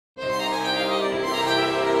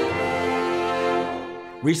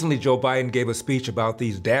Recently, Joe Biden gave a speech about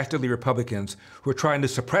these dastardly Republicans who are trying to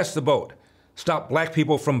suppress the vote, stop black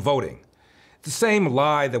people from voting. The same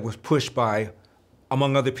lie that was pushed by,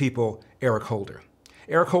 among other people, Eric Holder.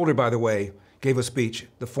 Eric Holder, by the way, gave a speech,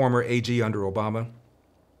 the former AG under Obama,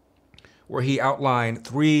 where he outlined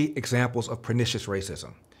 3 examples of pernicious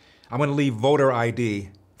racism. I'm going to leave voter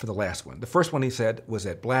ID for the last one. The first one he said was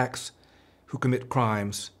that blacks who commit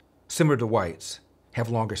crimes similar to whites have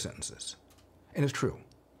longer sentences. And it's true.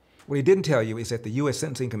 What he didn't tell you is that the U.S.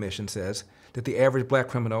 Sentencing Commission says that the average black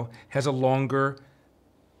criminal has a longer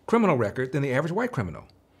criminal record than the average white criminal.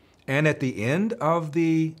 And at the end of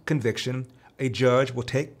the conviction, a judge will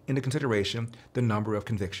take into consideration the number of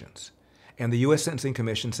convictions. And the U.S. Sentencing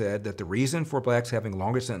Commission said that the reason for blacks having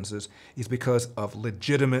longer sentences is because of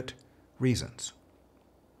legitimate reasons.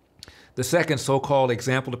 The second so-called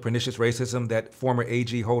example of pernicious racism that former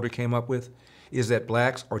AG Holder came up with is that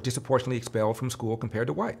blacks are disproportionately expelled from school compared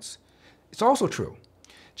to whites. It's also true.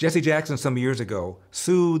 Jesse Jackson some years ago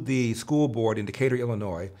sued the school board in Decatur,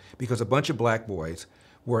 Illinois, because a bunch of black boys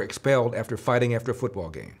were expelled after fighting after a football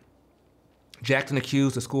game. Jackson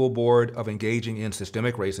accused the school board of engaging in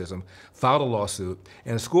systemic racism, filed a lawsuit,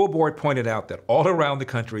 and the school board pointed out that all around the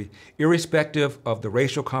country, irrespective of the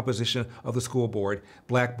racial composition of the school board,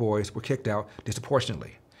 black boys were kicked out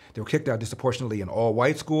disproportionately. They were kicked out disproportionately in all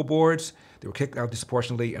white school boards. They were kicked out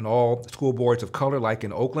disproportionately in all school boards of color, like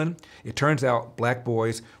in Oakland. It turns out black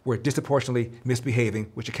boys were disproportionately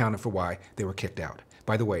misbehaving, which accounted for why they were kicked out.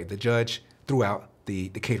 By the way, the judge threw out the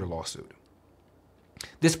Decatur lawsuit.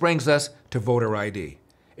 This brings us to voter ID.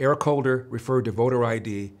 Eric Holder referred to voter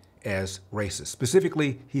ID as racist.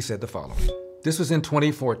 Specifically, he said the following. This was in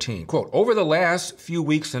 2014. Quote, "Over the last few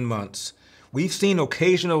weeks and months, we've seen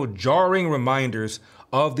occasional jarring reminders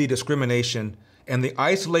of the discrimination and the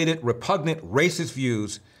isolated, repugnant racist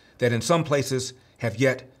views that in some places have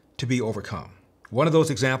yet to be overcome." One of those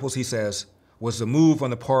examples, he says, was the move on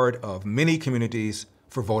the part of many communities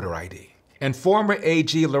for voter ID. And former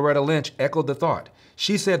AG Loretta Lynch echoed the thought.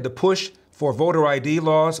 She said the push for voter ID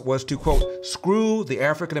laws was to, quote, "screw the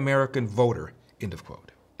African-American voter," end of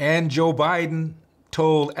quote. And Joe Biden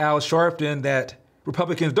told Al Sharpton that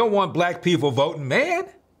Republicans don't want black people voting, man.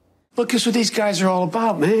 Look, that's what these guys are all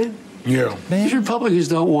about, man. Yeah. These Republicans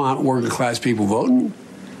don't want working class people voting.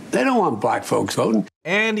 They don't want black folks voting.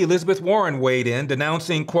 And Elizabeth Warren weighed in,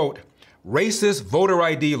 denouncing, quote, "racist voter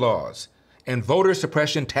ID laws and voter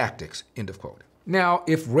suppression tactics," end of quote. Now,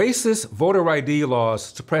 if racist voter ID laws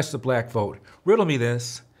suppress the black vote, riddle me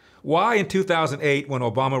this. Why in 2008, when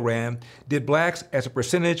Obama ran, did blacks as a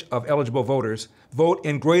percentage of eligible voters vote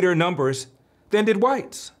in greater numbers than did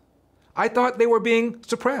whites? I thought they were being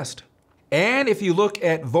suppressed. And if you look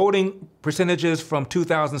at voting percentages from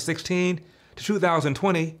 2016 to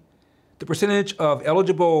 2020, the percentage of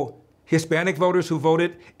eligible Hispanic voters who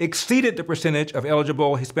voted exceeded the percentage of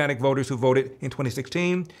eligible Hispanic voters who voted in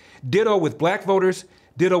 2016. Ditto with black voters,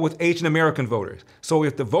 ditto with Asian American voters. So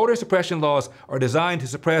if the voter suppression laws are designed to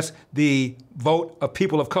suppress the vote of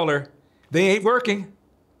people of color, they ain't working.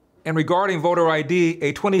 And regarding voter ID,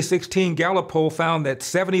 a 2016 Gallup poll found that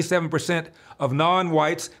 77% of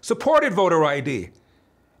non-whites supported voter ID,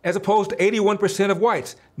 as opposed to 81% of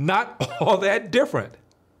whites. Not all that different.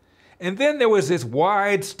 And then there was this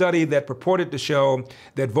wide study that purported to show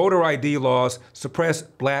that voter ID laws suppress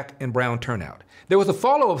black and brown turnout. There was a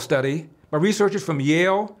follow-up study by researchers from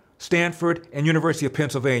Yale, Stanford, and University of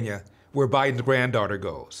Pennsylvania, where Biden's granddaughter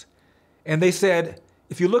goes. And they said,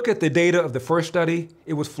 if you look at the data of the first study,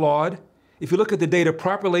 it was flawed. If you look at the data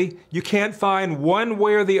properly, you can't find one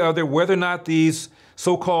way or the other whether or not these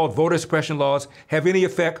so-called voter suppression laws have any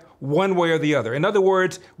effect one way or the other. In other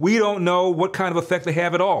words, we don't know what kind of effect they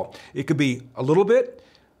have at all. It could be a little bit,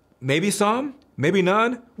 maybe some, maybe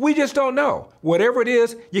none. We just don't know. Whatever it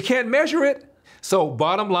is, you can't measure it. So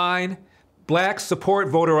bottom line, blacks support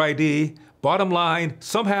voter ID. Bottom line,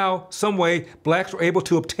 somehow, some way, blacks were able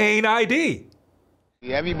to obtain ID.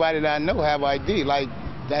 Everybody that I know have ID. Like,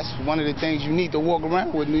 that's one of the things you need to walk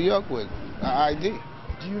around with New York with, ID.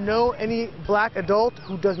 Do you know any black adult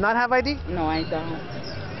who does not have ID? No, I don't.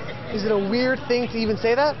 Is it a weird thing to even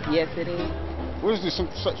say that? Yes, it is. What is this,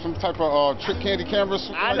 some type of trick candy camera?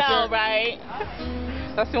 I know, right?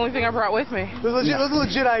 That's the only thing I brought with me. Those are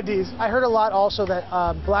legit IDs. I heard a lot also that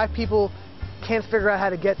black people can't figure out how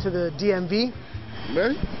to get to the DMV.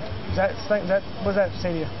 Really? What does that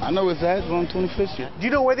say to you? I know it's on 25th Street. Do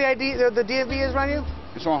you know where the DMV is around you?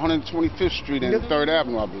 It's on 125th Street and 3rd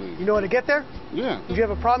Avenue, I believe. You know how to get there? Yeah. Would you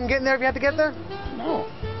have a problem getting there if you had to get there? No.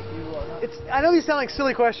 I know these sound like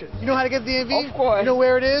silly questions. You know how to get to the DMV? Of course. You know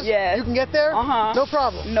where it is? Yes. You can get there? Uh-huh. No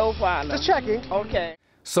problem. No problem. Just checking. Okay.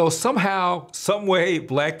 So somehow, some way,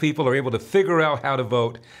 black people are able to figure out how to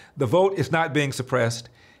vote. The vote is not being suppressed.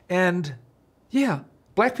 And yeah,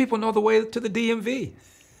 black people know the way to the DMV.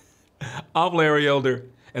 I'm Larry Elder,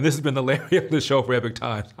 and this has been the Larry Elder Show for Epic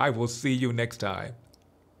Times. I will see you next time.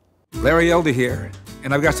 Larry Elder here,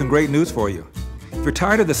 and I've got some great news for you. If you're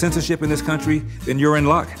tired of the censorship in this country, then you're in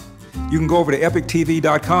luck. You can go over to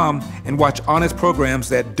epictv.com and watch honest programs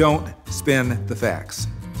that don't spin the facts.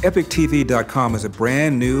 EpicTV.com is a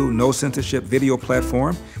brand new, no censorship video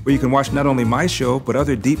platform where you can watch not only my show, but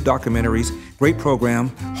other deep documentaries, great program,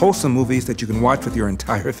 wholesome movies that you can watch with your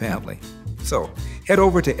entire family. So head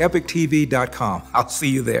over to EpicTV.com. I'll see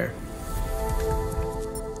you there.